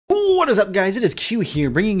What is up, guys? It is Q here,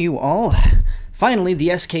 bringing you all, finally, the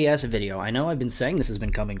SKS video. I know I've been saying this has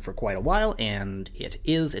been coming for quite a while, and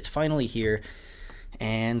it's finally here.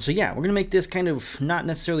 And so yeah, we're going to make this kind of not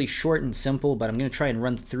necessarily short and simple, but I'm going to try and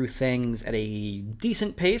run through things at a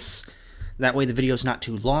decent pace. That way the video's not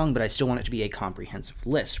too long, but I still want it to be a comprehensive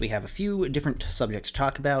list. We have a few different subjects to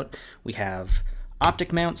talk about. We have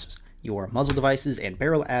optic mounts, your muzzle devices and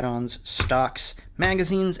barrel add-ons, stocks,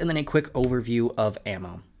 magazines, and then a quick overview of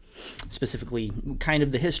ammo. Specifically, kind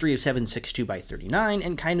of the history of 7.62x39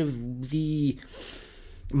 and kind of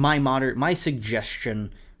my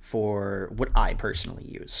suggestion for what I personally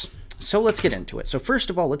use. So let's get into it. So first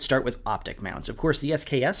of all, let's start with optic mounts. Of course, the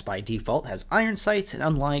SKS by default has iron sights, and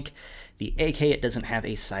unlike the AK, it doesn't have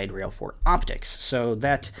a side rail for optics. So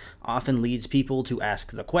that often leads people to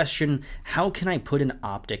ask the question, how can I put an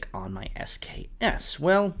optic on my SKS?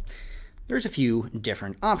 Well, there's a few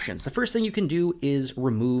different options. The first thing you can do is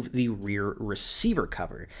remove the rear receiver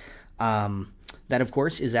cover. That, of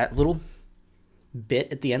course, is that little bit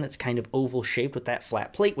at the end that's kind of oval shaped with that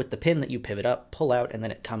flat plate with the pin that you pivot up, pull out, and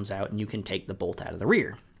then it comes out and you can take the bolt out of the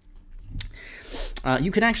rear.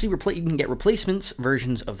 You can actually get replacements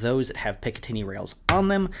versions of those that have Picatinny rails on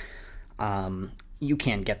them. You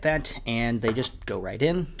can get that, and they just go right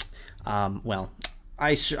in. Well,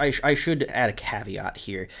 I should add a caveat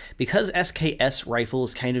here. Because SKS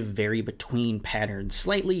rifles kind of vary between patterns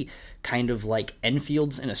slightly, kind of like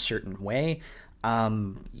Enfields in a certain way,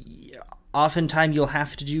 oftentimes you'll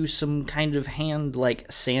have to do some kind of hand,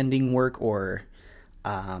 like, sanding work or,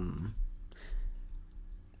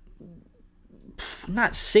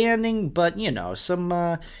 not sanding, but, you know,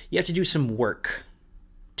 you have to do some work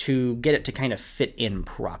to get it to kind of fit in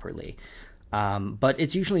properly. But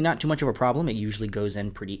it's usually not too much of a problem. It usually goes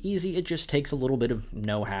in pretty easy. It just takes a little bit of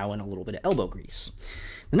know-how and a little bit of elbow grease.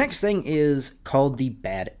 The next thing is called the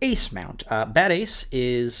Bad Ace mount. Bad Ace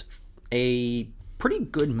is a pretty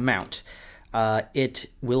good mount. It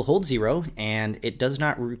will hold 0, and it does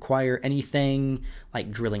not require anything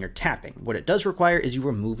like drilling or tapping. What it does require is you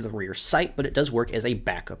remove the rear sight, but it does work as a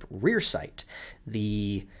backup rear sight.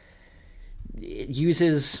 It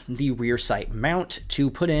uses the rear sight mount to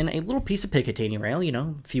put in a little piece of Picatinny rail, you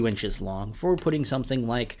know, a few inches long, for putting something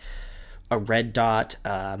like a red dot,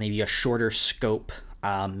 maybe a shorter scope,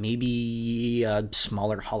 maybe a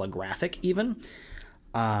smaller holographic even.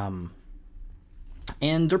 And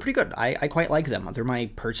they're pretty good. I quite like them. They're my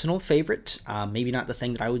personal favorite. Maybe not the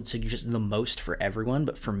thing that I would suggest the most for everyone,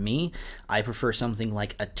 but for me, I prefer something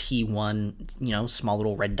like a T1, you know, small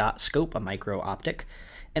little red dot scope, a micro optic,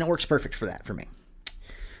 and it works perfect for that for me.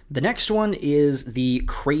 The next one is the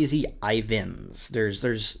Crazy Ivan's.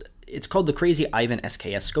 It's called the Crazy Ivan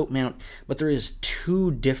SKS scope mount, but there is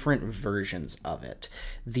 2 different versions of it.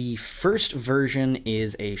 The first version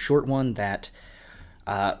is a short one that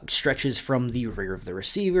stretches from the rear of the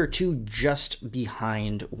receiver to just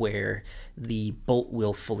behind where the bolt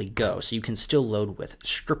will fully go, so you can still load with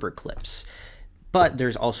stripper clips. But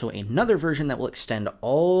there's also another version that will extend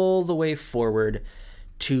all the way forward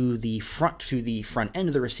to the front end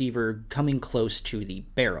of the receiver, coming close to the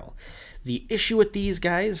barrel. The issue with these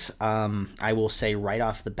guys, I will say right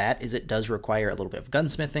off the bat, is it does require a little bit of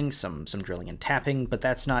gunsmithing, some drilling and tapping, but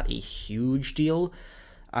that's not a huge deal.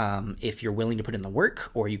 If you're willing to put in the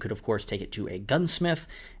work, or you could of course take it to a gunsmith,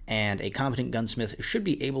 and a competent gunsmith should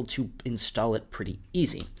be able to install it pretty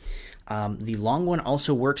easy. The long one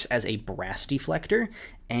also works as a brass deflector,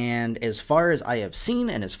 and as far as I have seen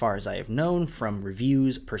and as far as I have known from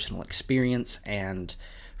reviews, personal experience, and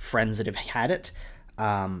friends that have had it,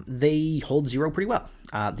 they hold 0 pretty well.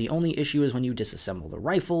 The only issue is when you disassemble the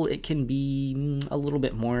rifle, it can be a little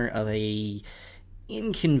bit more of a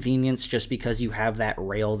inconvenience just because you have that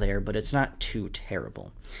rail there, but it's not too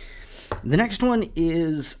terrible. The next one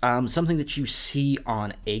is something that you see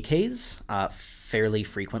on AKs fairly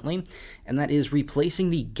frequently, and that is replacing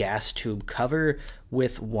the gas tube cover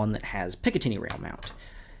with one that has Picatinny rail mount.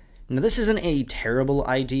 Now, this isn't a terrible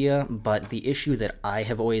idea, but the issue that I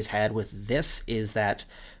have always had with this is that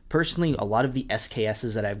personally, a lot of the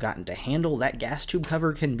SKSs that I've gotten to handle, that gas tube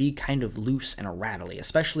cover can be kind of loose and rattly,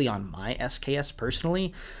 especially on my SKS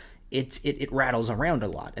personally. It rattles around a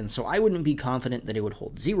lot, and so I wouldn't be confident that it would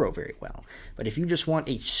hold 0 very well. But if you just want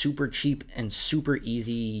a super cheap and super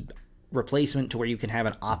easy replacement to where you can have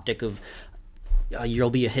an optic of you'll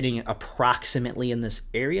be hitting approximately in this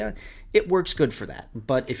area, it works good for that.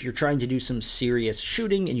 But if you're trying to do some serious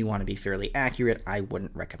shooting and you want to be fairly accurate, I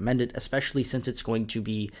wouldn't recommend it, especially since it's going to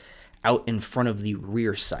be out in front of the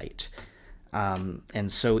rear sight.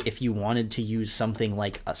 And so if you wanted to use something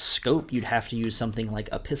like a scope, you'd have to use something like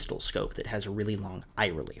a pistol scope that has a really long eye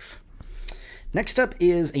relief. Next up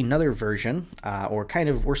is another version, or kind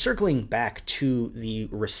of, we're circling back to the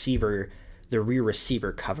receiver, the rear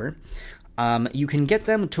receiver cover. You can get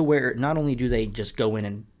them to where not only do they just go in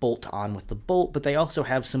and bolt on with the bolt, but they also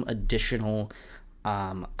have some additional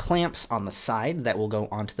clamps on the side that will go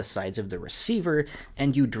onto the sides of the receiver,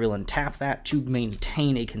 and you drill and tap that to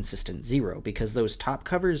maintain a consistent zero, because those top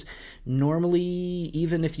covers, normally,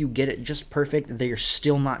 even if you get it just perfect, they're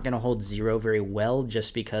still not going to hold zero very well,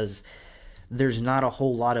 just because there's not a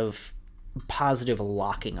whole lot of positive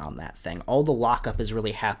locking on that thing. All the lockup is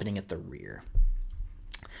really happening at the rear.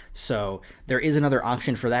 So there is another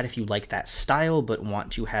option for that if you like that style but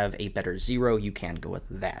want to have a better zero, you can go with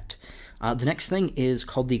that. The next thing is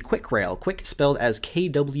called the Quick Rail, quick spelled as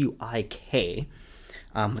K-W-I-K.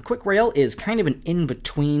 The Quick Rail is kind of an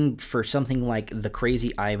in-between for something like the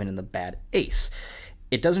Crazy Ivan and the Bad Ace.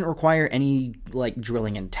 It doesn't require any like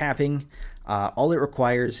drilling and tapping. All it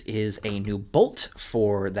requires is a new bolt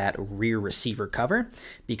for that rear receiver cover,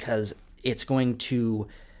 because it's going to,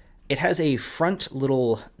 it has a front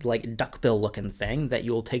little like duckbill looking thing that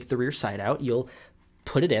you'll take the rear side out, you'll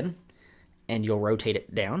put it in, and you'll rotate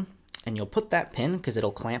it down, and you'll put that pin, because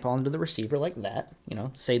it'll clamp onto the receiver like that, you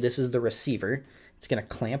know, say this is the receiver, it's going to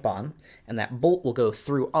clamp on, and that bolt will go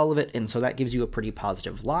through all of it, and so that gives you a pretty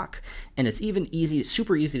positive lock, and it's even easy,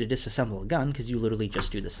 super easy to disassemble a gun, because you literally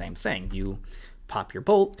just do the same thing. You pop your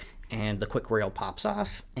bolt, and the quick rail pops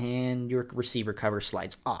off, and your receiver cover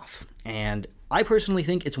slides off, and I personally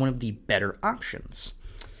think it's one of the better options.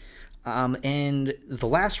 And the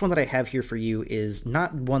last one that I have here for you is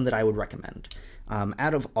not one that I would recommend.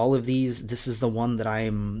 Out of all of these, this is the one that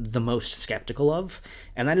I'm the most skeptical of,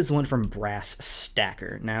 and that is the one from Brass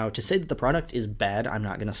Stacker. Now, to say that the product is bad, I'm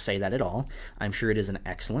not going to say that at all. I'm sure it is an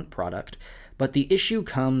excellent product, but the issue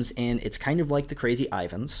comes in, it's kind of like the Crazy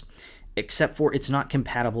Ivans, except for it's not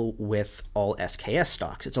compatible with all SKS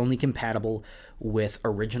stocks. It's only compatible with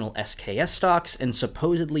original SKS stocks and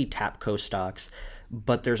supposedly Tapco stocks,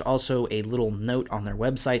 but there's also a little note on their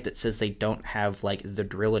website that says they don't have like the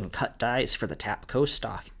drill and cut dies for the Tapco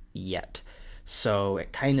stock yet. So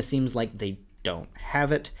it kind of seems like they don't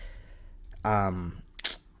have it. Not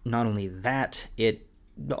only that, it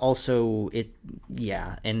also,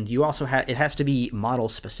 yeah, and you also have, it has to be model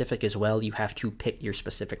specific as well. You have to pick your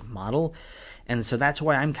specific model, and so that's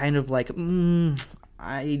why I'm kind of like,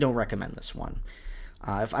 I don't recommend this one.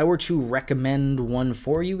 If I were to recommend one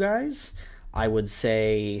for you guys, I would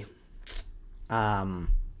say the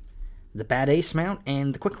Bad Ace mount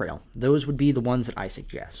and the Quick Rail. Those would be the ones that I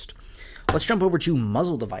suggest. Let's jump over to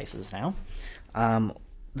muzzle devices now.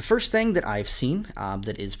 The first thing that I've seen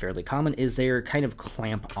that is fairly common is their kind of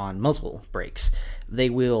clamp-on muzzle brakes. They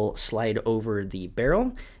will slide over the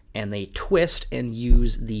barrel, and they twist and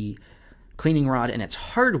use the cleaning rod and its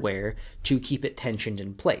hardware to keep it tensioned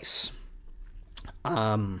in place.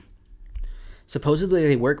 Supposedly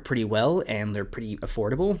they work pretty well, and they're pretty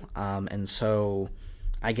affordable, and so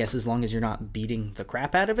I guess as long as you're not beating the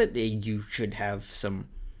crap out of it, you should have some,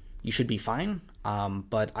 you should be fine,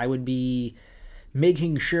 but I would be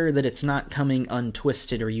making sure that it's not coming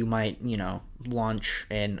untwisted, or you might, you know, launch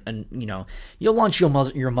and you know, you'll launch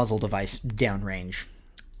your muzzle device downrange.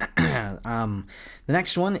 The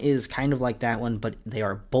next one is kind of like that one, but they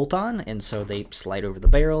are bolt-on, and so they slide over the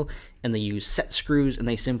barrel, and they use set screws, and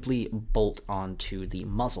they simply bolt onto the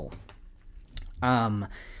muzzle. Some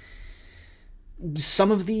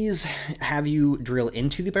of these have you drill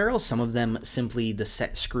into the barrel. Some of them simply the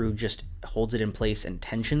set screw just holds it in place and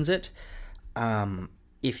tensions it.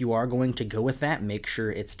 If you are going to go with that, make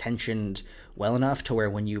sure it's tensioned well enough to where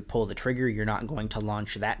when you pull the trigger, you're not going to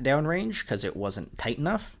launch that downrange because it wasn't tight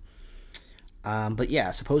enough. But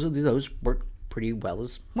yeah, supposedly those work pretty well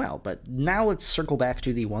as well. But now let's circle back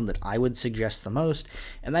to the one that I would suggest the most,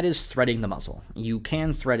 and that is threading the muzzle. You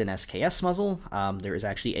can thread an SKS muzzle. There is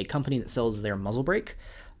actually a company that sells their muzzle brake,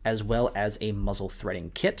 as well as a muzzle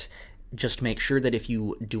threading kit. Just make sure that if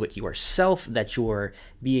you do it yourself, that you're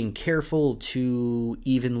being careful to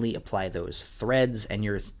evenly apply those threads, and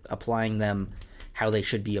you're applying them how they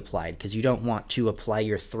should be applied, because you don't want to apply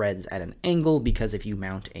your threads at an angle, because if you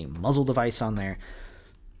mount a muzzle device on there,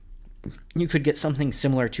 you could get something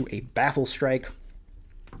similar to a baffle strike,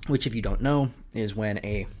 which, if you don't know, is when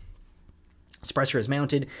a suppressor is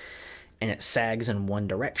mounted and it sags in one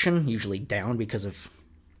direction, usually down because of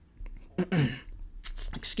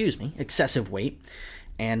excuse me, excessive weight,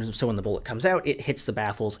 and so when the bullet comes out, it hits the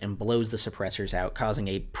baffles and blows the suppressors out, causing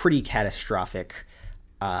a pretty catastrophic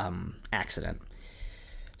accident.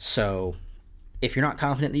 So if you're not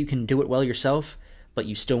confident that you can do it well yourself, but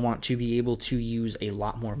you still want to be able to use a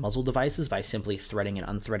lot more muzzle devices by simply threading and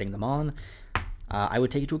unthreading them on, I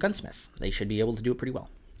would take it to a gunsmith. They should be able to do it pretty well.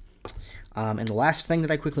 And the last thing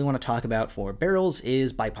that I quickly want to talk about for barrels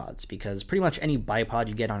is bipods, because pretty much any bipod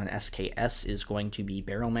you get on an SKS is going to be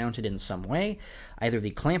barrel mounted in some way. Either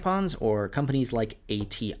the clamp-ons or companies like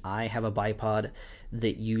ATI have a bipod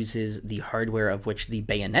that uses the hardware of which the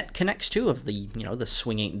bayonet connects to, of the,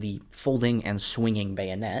 the folding and swinging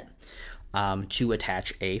bayonet, to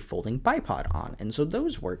attach a folding bipod on. And so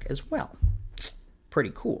those work as well.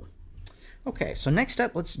 Pretty cool. Okay, so next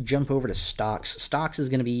up, let's jump over to stocks. Stocks is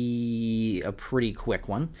going to be a pretty quick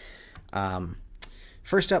one.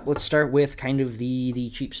 First up, let's start with kind of the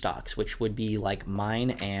cheap stocks, which would be like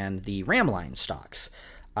mine and the Ramline stocks.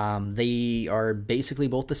 They are basically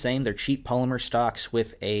both the same. They're cheap polymer stocks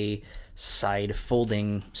with a side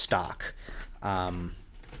folding stock.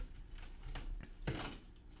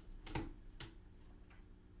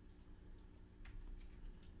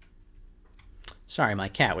 Sorry, my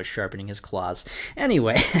cat was sharpening his claws.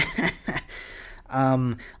 Anyway,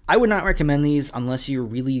 I would not recommend these unless you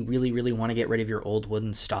really, really, really want to get rid of your old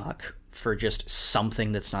wooden stock for just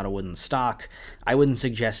something that's not a wooden stock. I wouldn't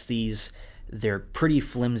suggest these. They're pretty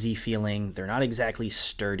flimsy feeling. They're not exactly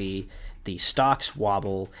sturdy. The stocks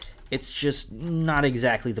wobble. It's just not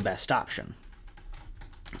exactly the best option.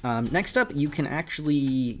 Next up, you can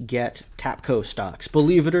actually get Tapco stocks.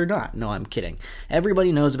 Believe it or not. No, I'm kidding.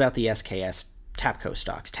 Everybody knows about the SKS Tapco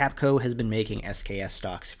stocks. Tapco has been making SKS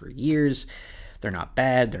stocks for years. They're not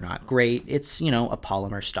bad. They're not great. It's, a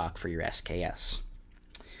polymer stock for your SKS.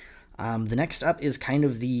 The next up is kind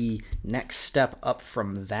of the next step up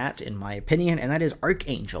from that, in my opinion, and that is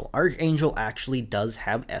Archangel. Archangel actually does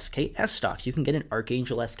have SKS stocks. You can get an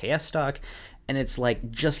Archangel SKS stock, and it's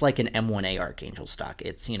just like an M1A Archangel stock.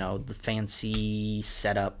 It's, the fancy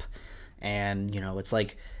setup, and, it's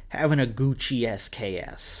like having a Gucci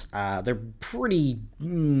SKS. They're pretty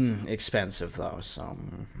expensive, though, so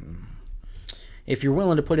if you're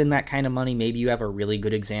willing to put in that kind of money, maybe you have a really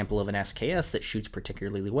good example of an SKS that shoots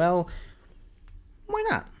particularly well. Why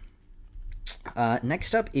not?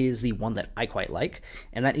 Next up is the one that I quite like,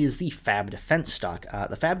 and that is the Fab Defense stock.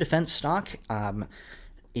 The Fab Defense stock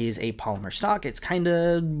is a polymer stock. It's kind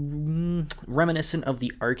of reminiscent of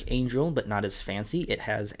the Archangel, but not as fancy. It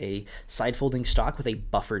has a side folding stock with a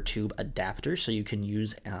buffer tube adapter, so you can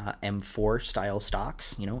use M4 style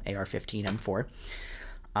stocks, AR-15 M4.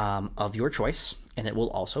 Of your choice, and it will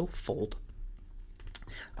also fold.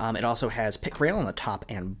 It also has pick rail on the top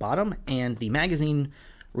and bottom, and the magazine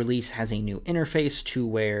release has a new interface to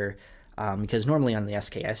where, because normally on the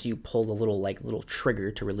SKS you pull the little trigger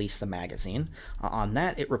to release the magazine. On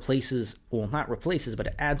that, it replaces, well, not replaces, but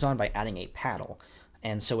it adds on by adding a paddle,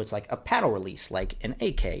 and so it's like a paddle release, like an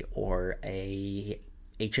AK or a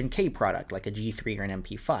H&K product, like a G3 or an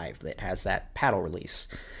MP5 that has that paddle release.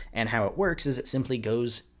 And how it works is it simply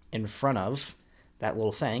goes in front of that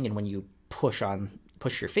little thing, and when you push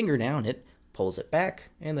your finger down, it pulls it back,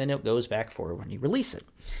 and then it goes back forward when you release it.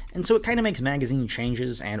 And so it kind of makes magazine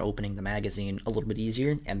changes and opening the magazine a little bit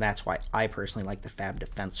easier, and that's why I personally like the Fab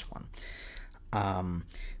Defense one.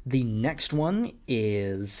 The next one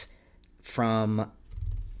is from,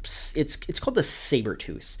 it's called the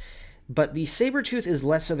Sabertooth. But the Sabertooth is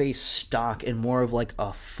less of a stock and more of like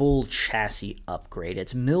a full chassis upgrade.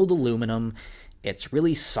 It's milled aluminum. It's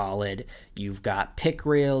really solid. You've got pick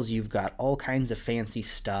rails. You've got all kinds of fancy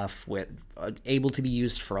stuff with able to be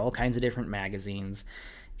used for all kinds of different magazines.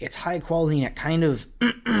 It's high quality, and it kind of,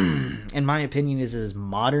 in my opinion, is as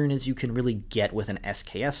modern as you can really get with an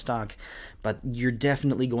SKS stock, but you're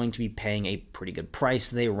definitely going to be paying a pretty good price.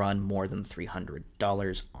 They run more than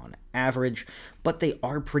 $300 on average, but they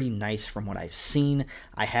are pretty nice from what I've seen.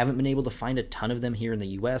 I haven't been able to find a ton of them here in the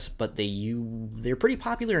US, but they're pretty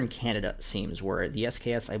popular in Canada, it seems, where the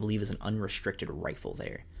SKS, I believe, is an unrestricted rifle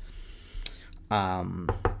there.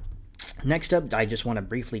 Next up, I just want to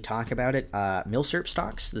briefly talk about it. Milsurp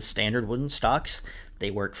stocks, the standard wooden stocks,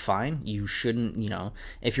 they work fine. You shouldn't,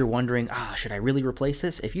 if you're wondering, should I really replace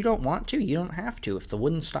this? If you don't want to, you don't have to. If the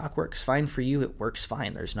wooden stock works fine for you, it works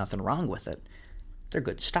fine. There's nothing wrong with it. They're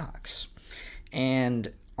good stocks.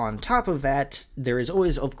 And on top of that, there is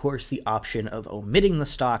always, of course, the option of omitting the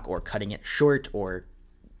stock or cutting it short or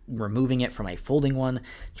removing it from a folding one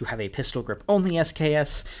to have a pistol grip only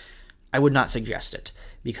SKS. I would not suggest it,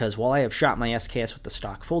 because while I have shot my SKS with the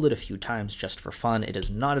stock folded a few times just for fun, it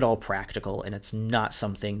is not at all practical, and it's not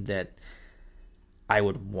something that I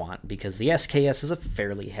would want, because the SKS is a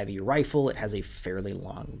fairly heavy rifle. It has a fairly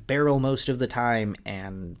long barrel most of the time,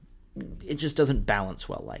 and it just doesn't balance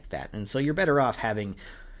well like that. And so you're better off having,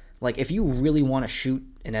 if you really want to shoot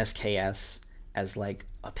an SKS as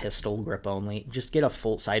a pistol grip only, just get a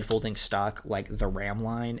full side folding stock like the Ram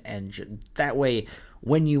line, and that way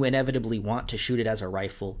when you inevitably want to shoot it as a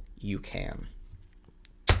rifle, you can.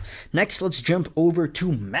 Next, let's jump over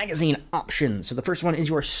to magazine options. So the first one is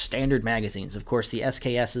your standard magazines. Of course, the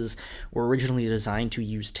SKSs were originally designed to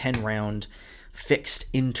use 10-round fixed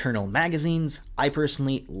internal magazines. I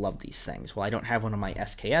personally love these things. Well, I don't have one on my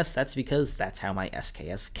SKS. That's because that's how my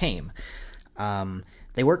SKS came.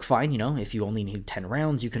 They work fine, you know, if you only need 10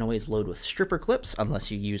 rounds, you can always load with stripper clips,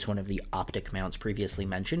 unless you use one of the Optic Mounts previously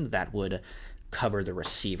mentioned. That would cover the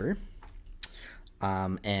receiver.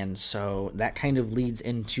 And so that kind of leads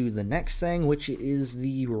into the next thing, which is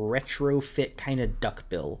the retrofit kind of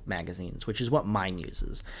duckbill magazines, which is what mine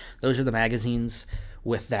uses. Those are the magazines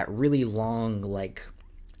with that really long, like,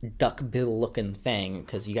 duckbill looking thing,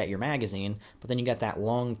 because you got your magazine, but then you got that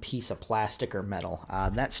long piece of plastic or metal.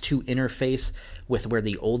 That's to interface with where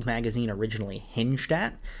the old magazine originally hinged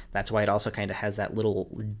at. That's why it also kind of has that little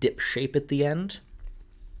dip shape at the end.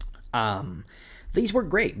 These work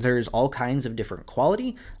great. There's all kinds of different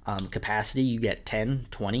quality. Capacity, you get 10,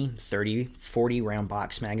 20, 30, 40 round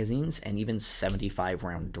box magazines, and even 75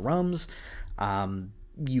 round drums.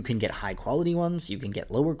 You can get high quality ones, you can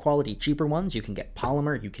get lower quality, cheaper ones, you can get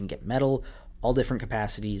polymer, you can get metal, all different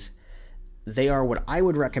capacities. They are what I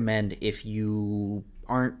would recommend if you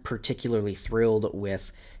aren't particularly thrilled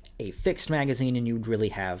with a fixed magazine and you'd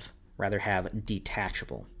really rather have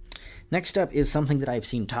detachable. Next up is something that I've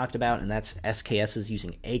seen talked about, and that's SKSs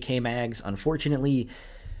using AK mags. Unfortunately,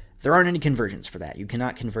 there aren't any conversions for that. You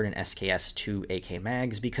cannot convert an SKS to AK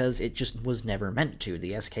mags because it just was never meant to.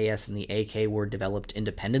 The SKS and the AK were developed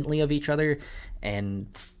independently of each other, and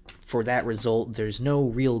for that result, there's no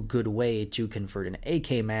real good way to convert an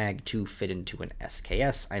AK mag to fit into an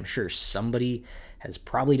SKS. I'm sure somebody has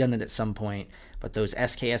probably done it at some point, but those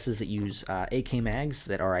SKSs that use AK mags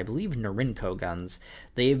that are, I believe, Norinco guns,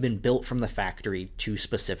 they've been built from the factory to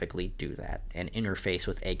specifically do that and interface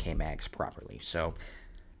with AK mags properly. So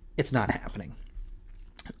it's not happening.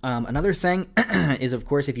 Another thing is, of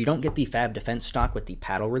course, if you don't get the Fab Defense stock with the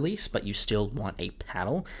paddle release, but you still want a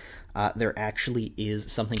paddle, there actually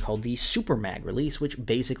is something called the Super Mag release, which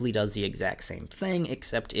basically does the exact same thing,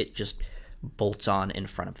 except it just bolts on in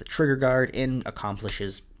front of the trigger guard and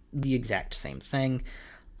accomplishes the exact same thing.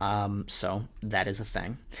 So that is a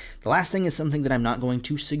thing. The last thing is something that I'm not going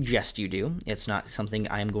to suggest you do. It's not something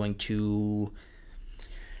I'm going to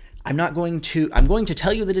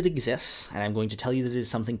tell you that it exists, and I'm going to tell you that it is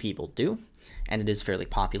something people do, and it is fairly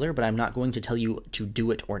popular, but I'm not going to tell you to do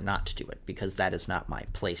it or not to do it, because that is not my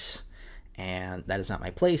place. And that is not my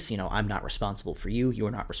place. You know, I'm not responsible for you. You're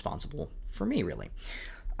not responsible for me, really.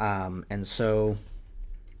 And so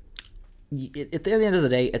at the end of the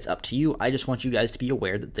day, it's up to you. I just want you guys to be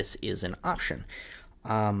aware that this is an option.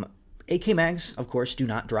 AK mags, of course, do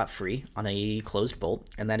not drop free on a closed bolt,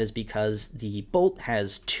 and that is because the bolt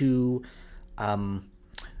has two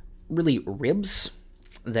really ribs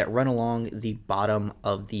that run along the bottom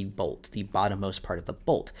of the bolt, the bottommost part of the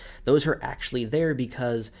bolt. Those are actually there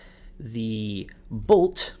because the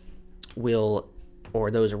bolt will, or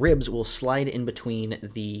those ribs will slide in between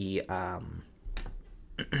the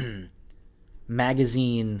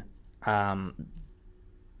magazine, the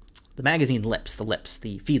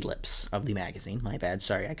feed lips of the magazine. My bad,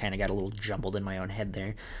 sorry, I kind of got a little jumbled in my own head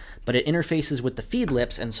there. But it interfaces with the feed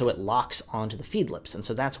lips, and so it locks onto the feed lips. And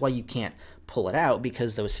so that's why you can't pull it out,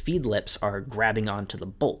 because those feed lips are grabbing onto the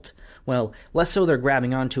bolt. Well, less so they're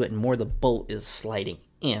grabbing onto it, and more the bolt is sliding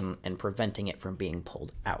in and preventing it from being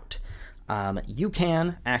pulled out. You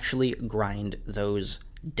can actually grind those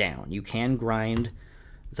down. You can grind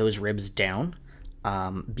those ribs down.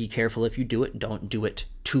 Be careful if you do it. Don't do it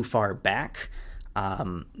too far back.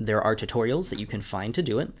 There are tutorials that you can find to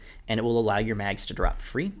do it, and it will allow your mags to drop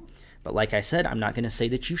free. But like I said, I'm not going to say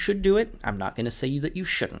that you should do it. I'm not going to say that you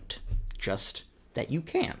shouldn't. Just that you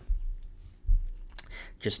can.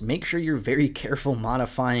 Just make sure you're very careful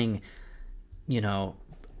modifying, you know,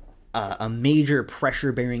 a major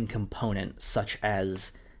pressure-bearing component such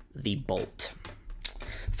as the bolt.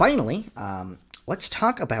 Finally, let's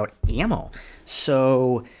talk about ammo.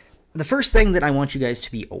 So the first thing that I want you guys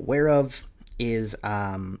to be aware of is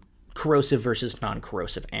corrosive versus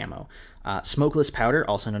non-corrosive ammo. Smokeless powder,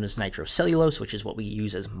 also known as nitrocellulose, which is what we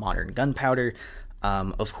use as modern gunpowder,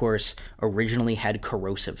 of course, originally had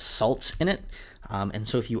corrosive salts in it. And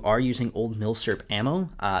so if you are using old milsurp ammo,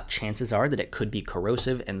 chances are that it could be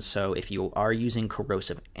corrosive. And so if you are using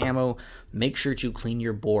corrosive ammo, make sure to clean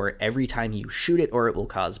your bore every time you shoot it, or it will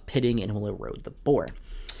cause pitting and will erode the bore.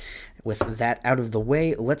 with that out of the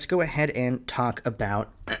way, let's go ahead and talk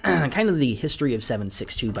about kind of the history of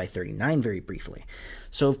 7.62x39 very briefly.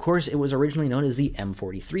 So, of course, it was originally known as the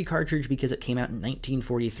M43 cartridge because it came out in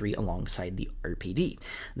 1943 alongside the RPD.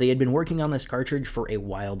 They had been working on this cartridge for a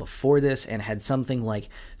while before this and had something like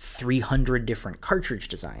 300 different cartridge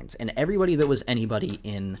designs, and everybody that was anybody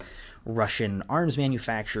in Russian arms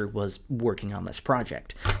manufacture was working on this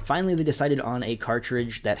project. Finally, they decided on a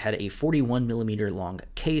cartridge that had a 41mm long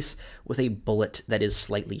case with a bullet that is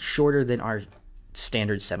slightly shorter than our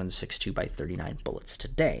standard 7.62x39 bullets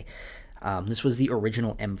today. This was the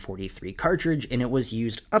original M43 cartridge, and it was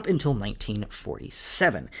used up until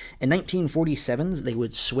 1947. In 1947, they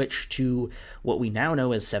would switch to what we now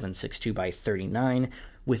know as 7.62x39,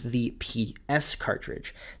 with the PS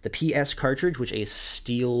cartridge. The PS cartridge, which a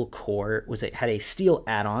steel core had a steel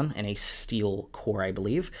add-on and a steel core, I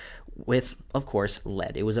believe, with, of course,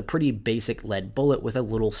 lead. It was a pretty basic lead bullet with a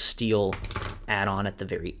little steel add-on at the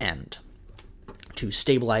very end to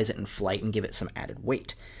stabilize it in flight and give it some added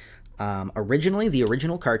weight. Originally, the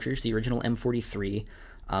original cartridge, the original M43,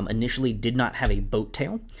 initially did not have a boat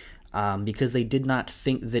tail, because they did not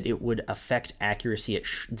think that it would affect accuracy at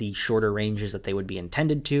the shorter ranges that they would be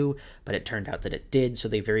intended to, but it turned out that it did, so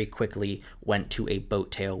they very quickly went to a boat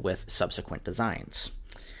tail with subsequent designs.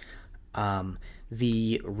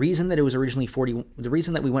 The reason that it was originally the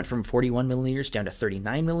reason that we went from 41mm down to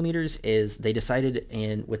 39mm is they decided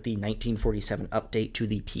with the 1947 update to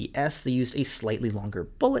the PS, they used a slightly longer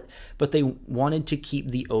bullet, but they wanted to keep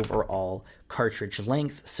the overall cartridge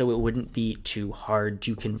length so it wouldn't be too hard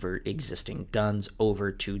to convert existing guns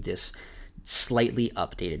over to this slightly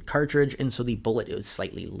updated cartridge, and so the bullet is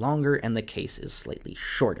slightly longer and the case is slightly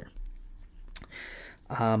shorter.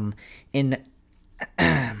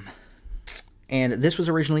 And this was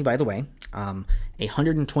originally, by the way, a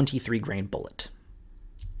 123 grain bullet.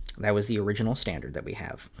 That was the original standard that we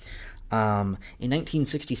have. In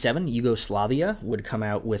 1967, Yugoslavia would come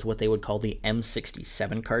out with what they would call the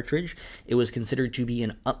M67 cartridge. It was considered to be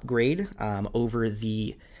an upgrade over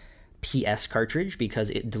the PS cartridge because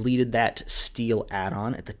it deleted that steel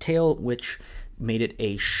add-on at the tail, which made it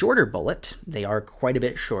a shorter bullet. They are quite a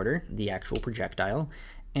bit shorter, the actual projectile,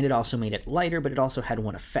 and it also made it lighter, but it also had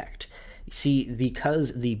one effect. See,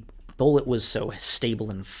 because the bullet was so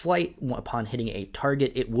stable in flight, upon hitting a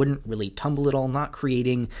target, it wouldn't really tumble at all, not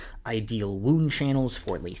creating ideal wound channels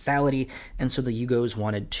for lethality, and so the Yugos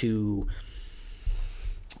wanted to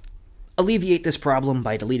alleviate this problem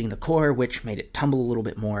by deleting the core, which made it tumble a little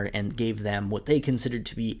bit more and gave them what they considered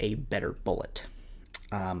to be a better bullet.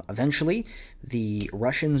 Eventually, the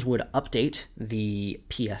Russians would update the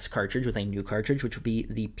PS cartridge with a new cartridge, which would be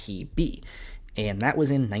the PB. And that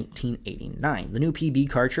was in 1989. The new PB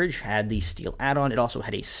cartridge had the steel add-on. It also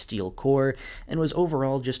had a steel core and was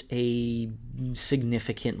overall just a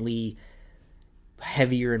significantly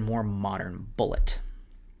heavier and more modern bullet.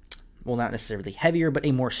 Well, not necessarily heavier, but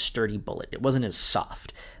a more sturdy bullet. It wasn't as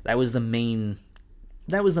soft. That was the main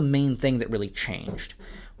thing that really changed,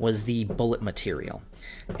 was the bullet material.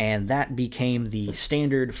 And that became the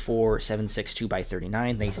standard for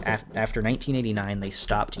 7.62x39. After 1989, they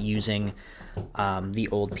stopped using the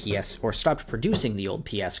old PS, or stopped producing the old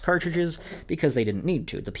PS cartridges because they didn't need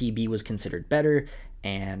to. The PB was considered better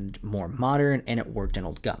and more modern, and it worked in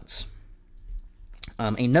old guns.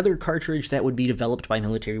 Another cartridge that would be developed by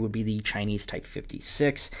military would be the Chinese Type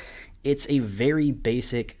 56. It's a very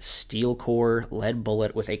basic steel core lead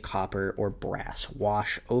bullet with a copper or brass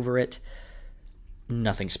wash over it.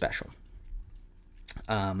 Nothing special.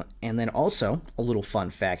 And then also, a little fun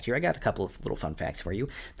fact here. I got a couple of little fun facts for you.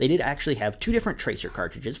 They did actually have two different tracer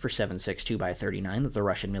cartridges for 7.62x39 that the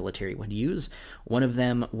Russian military would use. One of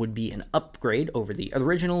them would be an upgrade over the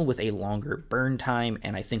original with a longer burn time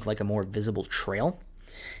and I think like a more visible trail.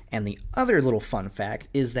 And the other little fun fact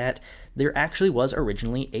is that there actually was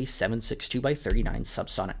originally a 7.62x39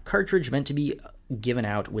 subsonic cartridge meant to be given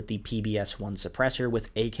out with the PBS-1 suppressor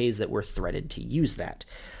with AKs that were threaded to use that.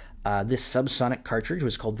 This subsonic cartridge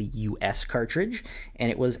was called the US cartridge,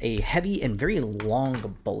 and it was a heavy and very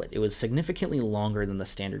long bullet. It was significantly longer than the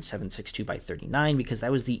standard 7.62x39 because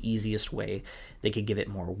that was the easiest way they could give it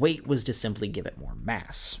more weight, was to simply give it more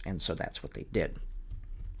mass, and so that's what they did.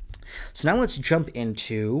 So now let's jump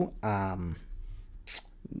into kind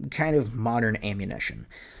of modern ammunition.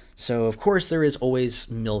 So of course there is always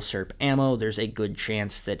milsurp ammo. There's a good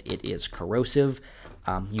chance that it is corrosive.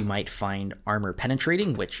 You might find armor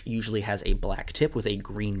penetrating, which usually has a black tip with a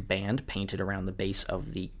green band painted around the base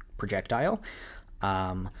of the projectile.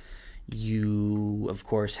 You, of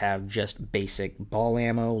course, have just basic ball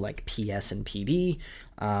ammo like PS and PB,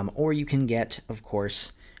 or you can get, of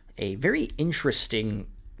course, a very interesting,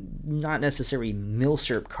 not necessarily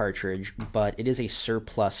milsurp cartridge, but it is a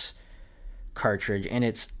surplus cartridge, and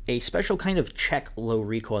it's a special kind of Czech low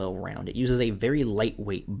recoil round. It uses a very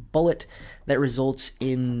lightweight bullet that results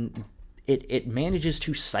in it manages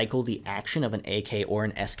to cycle the action of an AK or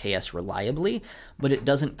an SKS reliably, but it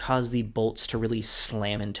doesn't cause the bolts to really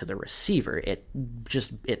slam into the receiver. It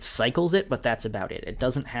cycles it, but that's about it. It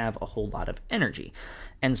doesn't have a whole lot of energy,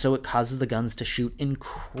 and so it causes the guns to shoot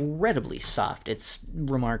incredibly soft. It's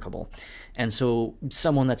remarkable. And so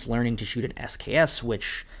someone that's learning to shoot an SKS,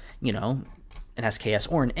 which, you know, an SKS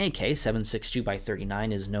or an AK,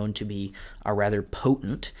 7.62x39 is known to be a rather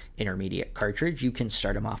potent intermediate cartridge. You can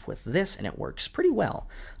start them off with this, and it works pretty well.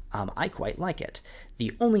 I quite like it.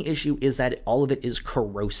 The only issue is that all of it is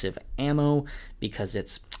corrosive ammo because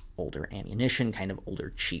it's older ammunition, kind of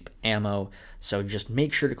older cheap ammo. So just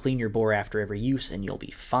make sure to clean your bore after every use, and you'll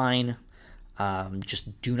be fine.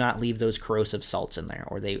 Just do not leave those corrosive salts in there,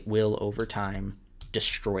 or they will, over time,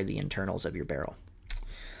 destroy the internals of your barrel.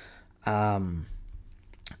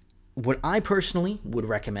 What I personally would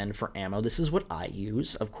recommend for ammo, this is what I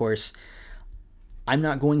use. Of course, I'm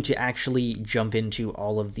not going to actually jump into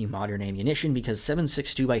all of the modern ammunition because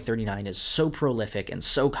 7.62x39 is so prolific and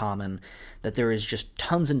so common that there is just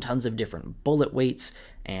tons and tons of different bullet weights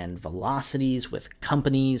and velocities with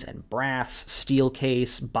companies and brass, steel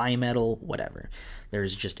case, bimetal, whatever.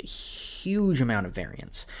 There's just a huge amount of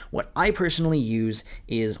variance. What I personally use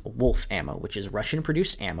is Wolf ammo, which is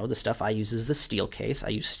Russian-produced ammo. The stuff I use is the steel case. I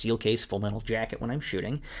use steel case full metal jacket when I'm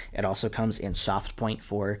shooting. It also comes in soft point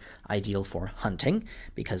ideal for hunting,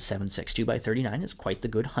 because 7.62x39 is quite the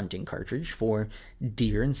good hunting cartridge for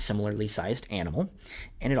deer and similarly sized animal.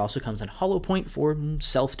 And it also comes in hollow point for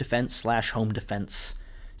self-defense / home defense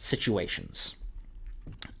situations.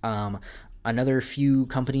 Another few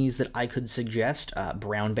companies that I could suggest,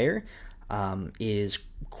 Brown Bear is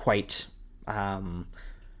quite well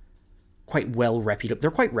reputable. They're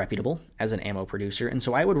quite reputable as an ammo producer, and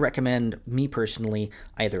so I would recommend, me personally,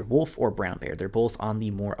 either Wolf or Brown Bear. They're both on the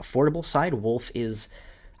more affordable side. Wolf is,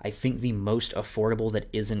 I think, the most affordable that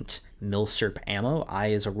isn't milsurp ammo.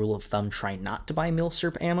 I, as a rule of thumb, try not to buy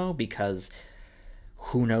milsurp ammo because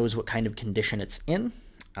who knows what kind of condition it's in.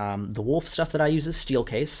 The Wolf stuff that I use is steel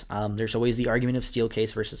case. There's always the argument of steel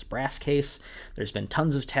case versus brass case. There's been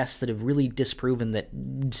tons of tests that have really disproven that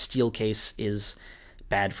steel case is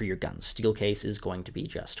bad for your guns. Steel case is going to be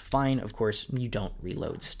just fine. Of course, you don't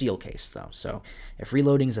reload steel case, though. So if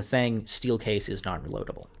reloading is a thing, steel case is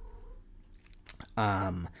non-reloadable.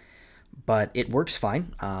 But it works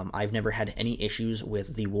fine. I've never had any issues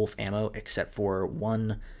with the Wolf ammo except for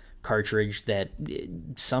one cartridge that it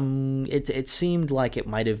seemed like it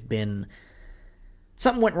might have been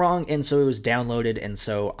something went wrong, and so it was downloaded, and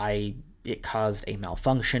so it caused a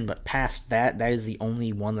malfunction. But past that, that is the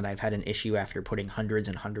only one that I've had an issue after putting hundreds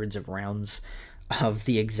and hundreds of rounds of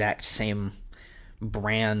the exact same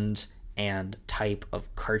brand and type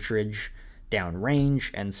of cartridge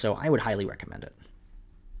downrange, and so I would highly recommend it.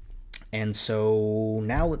 And so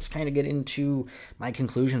now let's kind of get into my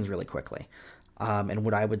conclusions really quickly. And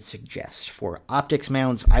what I would suggest. For optics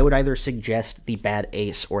mounts, I would either suggest the Bad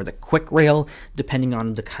Ace or the Quick Rail, depending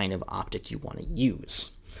on the kind of optic you want to use.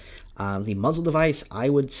 The muzzle device, I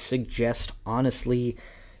would suggest, honestly,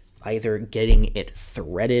 either getting it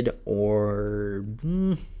threaded or...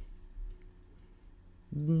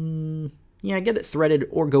 yeah, get it threaded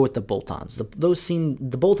or go with the bolt-ons.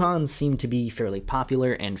 The bolt-ons seem to be fairly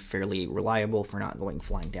popular and fairly reliable for not going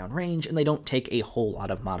flying down range, and they don't take a whole lot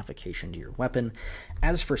of modification to your weapon.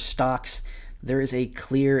 As for stocks, there is a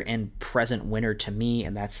clear and present winner to me,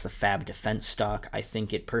 and that's the Fab Defense stock. I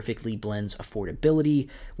think it perfectly blends affordability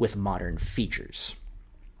with modern features.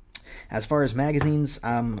 As far as magazines,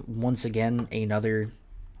 once again, another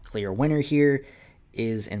clear winner here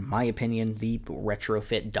is, in my opinion, the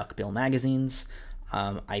retrofit duckbill magazines.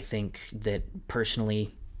 I think that,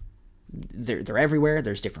 personally, they're everywhere.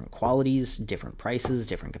 There's different qualities, different prices,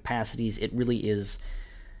 different capacities. It really is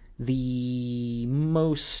the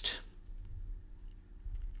most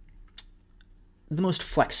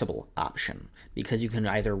flexible option, because you can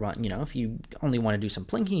either run, if you only want to do some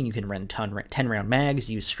plinking, you can run 10 round mags,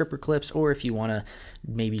 use stripper clips, or if you want to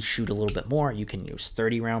maybe shoot a little bit more, you can use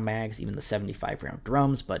 30 round mags, even the 75 round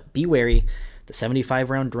drums. But be wary, the 75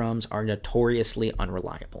 round drums are notoriously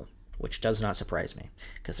unreliable, which does not surprise me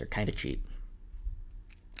because they're kind of cheap.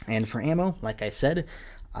 And for ammo, like I said,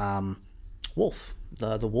 Wolf,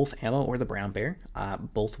 the Wolf ammo or the Brown Bear,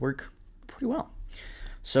 both work pretty well.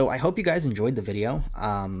 So I hope you guys enjoyed the video.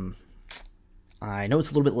 I know it's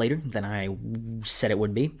a little bit later than I said it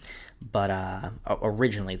would be, but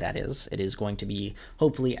originally that is. It is going to be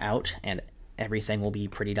hopefully out, and everything will be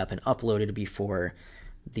prettied up and uploaded before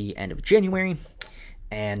the end of January.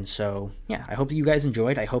 And so, yeah, I hope you guys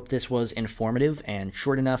enjoyed. I hope this was informative and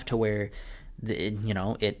short enough to where,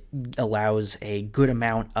 it allows a good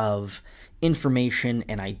amount of information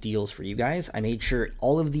and ideals for you guys. I made sure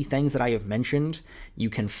all of the things that I have mentioned you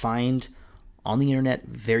can find on the internet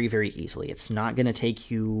very, very easily. It's not going to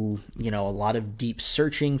take you, a lot of deep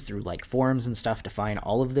searching through like forums and stuff to find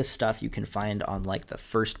all of this stuff. You can find on like the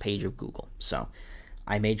first page of Google. So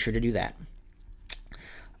I made sure to do that.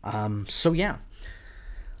 So yeah.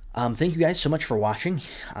 Thank you guys so much for watching.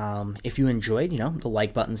 If you enjoyed, the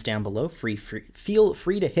like button's down below. Feel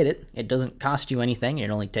free to hit it. It doesn't cost you anything.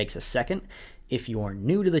 It only takes a second. If you are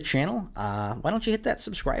new to the channel, why don't you hit that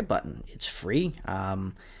subscribe button? It's free.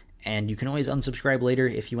 And you can always unsubscribe later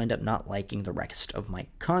if you end up not liking the rest of my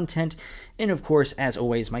content. And of course, as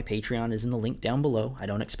always, my Patreon is in the link down below. I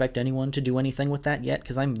don't expect anyone to do anything with that yet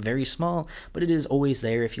because I'm very small, but it is always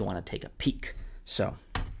there if you want to take a peek. So,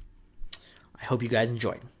 I hope you guys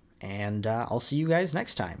enjoyed. And I'll see you guys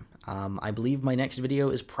next time. I believe my next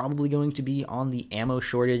video is probably going to be on the ammo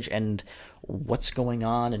shortage and what's going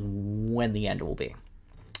on and when the end will be.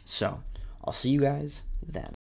 So, I'll see you guys then.